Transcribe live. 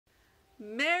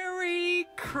Merry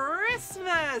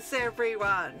Christmas,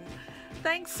 everyone!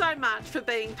 Thanks so much for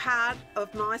being part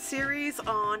of my series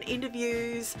on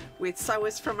interviews with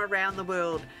sewists from around the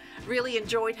world. Really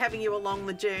enjoyed having you along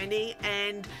the journey,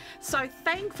 and so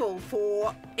thankful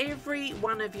for every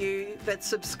one of you that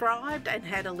subscribed and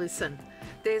had a listen.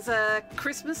 There's a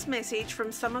Christmas message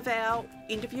from some of our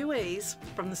interviewees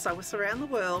from the sewists around the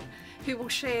world who will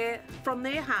share from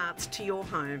their hearts to your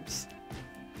homes.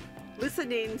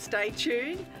 Listen in, stay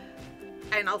tuned,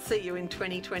 and I'll see you in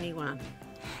 2021.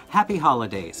 Happy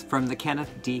holidays from the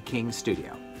Kenneth D. King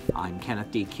Studio. I'm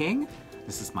Kenneth D. King.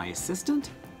 This is my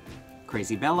assistant,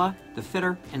 Crazy Bella, the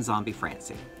Fitter, and Zombie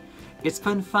Francie. It's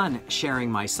been fun sharing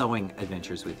my sewing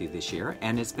adventures with you this year,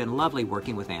 and it's been lovely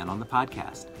working with Anne on the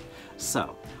podcast.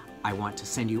 So, I want to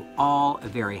send you all a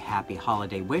very happy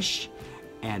holiday wish,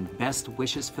 and best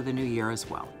wishes for the new year as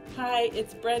well. Hi,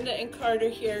 it's Brenda and Carter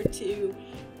here to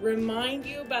remind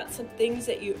you about some things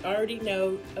that you already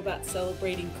know about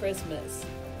celebrating Christmas.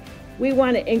 We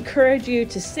want to encourage you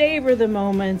to savor the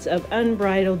moments of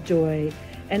unbridled joy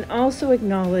and also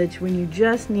acknowledge when you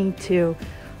just need to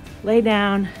lay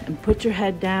down and put your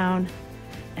head down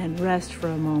and rest for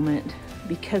a moment,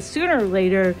 because sooner or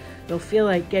later you'll feel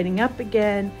like getting up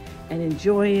again and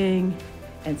enjoying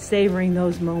and savoring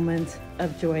those moments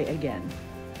of joy again.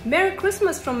 Merry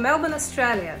Christmas from Melbourne,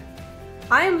 Australia.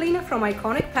 I am Lena from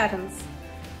Iconic Patterns,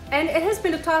 and it has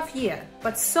been a tough year,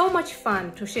 but so much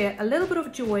fun to share a little bit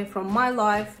of joy from my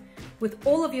life with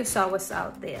all of you sewists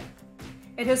out there.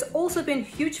 It has also been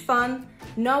huge fun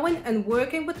knowing and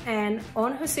working with Anne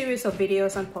on her series of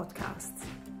videos and podcasts.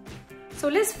 So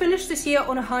let's finish this year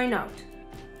on a high note.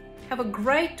 Have a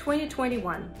great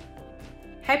 2021.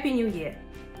 Happy New Year.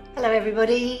 Hello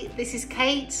everybody, this is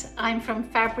Kate. I'm from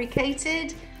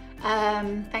Fabricated.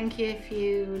 Thank you if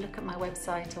you look at my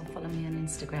website or follow me on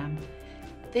Instagram.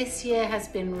 This year has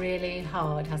been really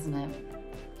hard, hasn't it?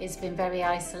 It's been very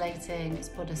isolating. It's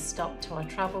put a stop to our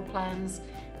travel plans.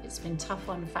 It's been tough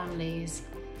on families,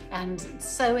 and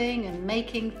sewing and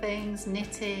making things,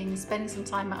 knitting, spending some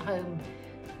time at home,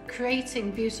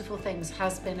 creating beautiful things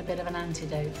has been a bit of an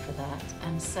antidote for that.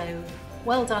 And so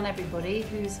well done everybody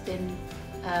who's been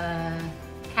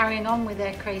carrying on with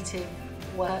their creative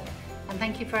work. And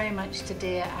thank you very much to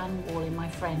dear Anne Whalley, my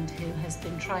friend, who has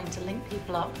been trying to link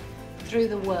people up through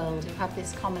the world who have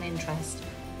this common interest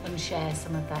and share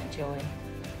some of that joy.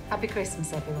 Happy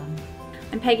Christmas, everyone.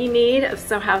 I'm Peggy Mead of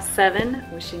Sew House 7,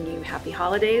 wishing you happy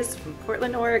holidays from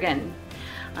Portland, Oregon.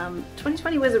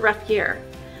 2020 was a rough year,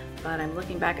 but I'm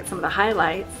looking back at some of the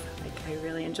highlights. I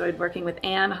really enjoyed working with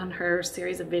Anne on her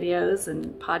series of videos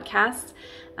and podcasts,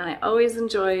 and I always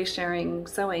enjoy sharing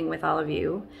sewing with all of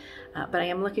you. But I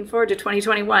am looking forward to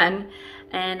 2021,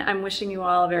 and I'm wishing you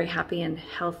all a very happy and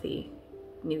healthy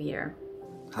New Year.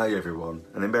 Hi everyone,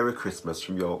 and a Merry Christmas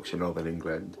from Yorkshire, Northern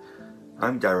England.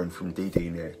 I'm Darren from DD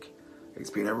Nick. It's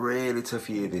been a really tough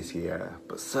year this year,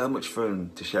 but so much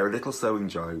fun to share a little sewing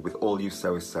joy with all you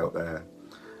sewists out there.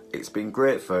 It's been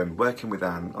great fun working with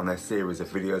Anne on her series of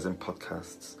videos and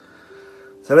podcasts.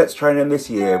 So let's try and end this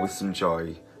year with some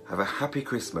joy. Have a happy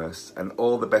Christmas and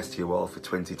all the best to you all for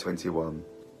 2021.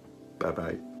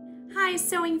 Bye-bye. Hi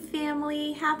sewing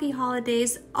family, happy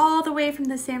holidays all the way from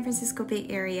the San Francisco Bay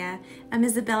Area. I'm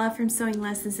Isabella from Sewing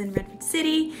Lessons in Redwood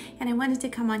City, and I wanted to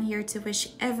come on here to wish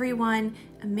everyone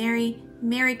a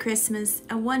Merry Christmas,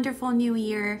 a wonderful new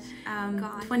year.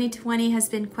 2020 has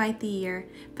been quite the year,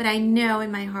 but I know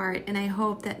in my heart and I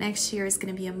hope that next year is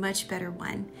going to be a much better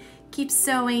one. Keep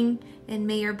sewing, and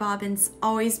may your bobbins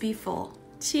always be full.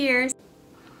 Cheers!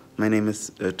 My name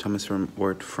is Thomas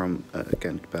Ward from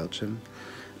Ghent, Belgium,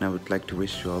 and I would like to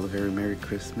wish you all a very Merry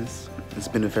Christmas. It's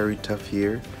been a very tough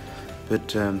year,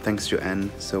 but thanks to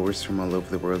Anne, sewers from all over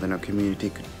the world and our community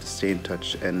could stay in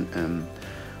touch, and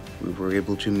we were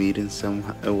able to meet in some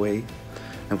way.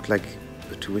 I would like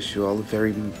to wish you all a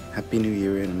very Happy New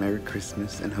Year and a Merry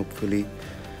Christmas, and hopefully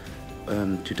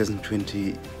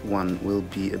 2021 will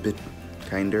be a bit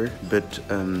kinder, but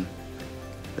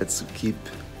let's keep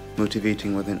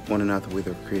motivating one another with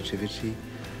our creativity,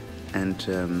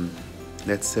 and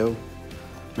let's sew.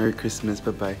 Merry Christmas,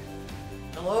 bye-bye.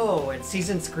 Hello, and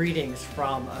season's greetings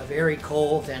from a very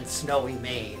cold and snowy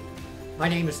Maine. My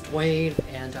name is Dwayne,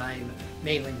 and I'm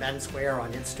mainly menswear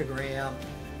on Instagram.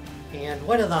 And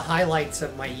one of the highlights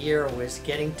of my year was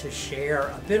getting to share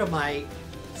a bit of my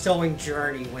sewing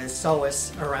journey with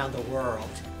sewists around the world.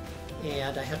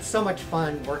 And I had so much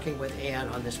fun working with Anne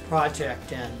on this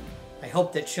project, and I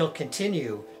hope that she'll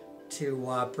continue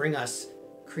to bring us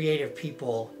creative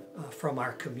people from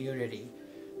our community.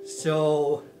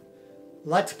 So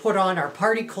let's put on our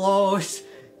party clothes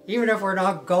even if we're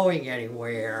not going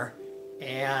anywhere,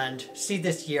 and see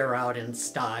this year out in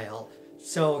style.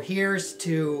 So here's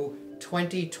to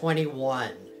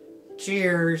 2021.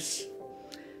 Cheers!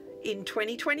 In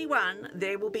 2021,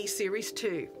 there will be Series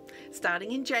 2,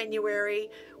 starting in January,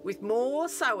 with more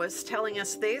Sewists telling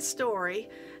us their story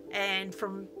and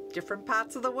from different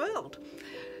parts of the world.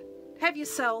 Have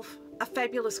yourself a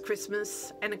fabulous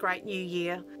Christmas and a great new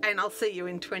year, and I'll see you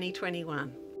in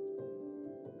 2021.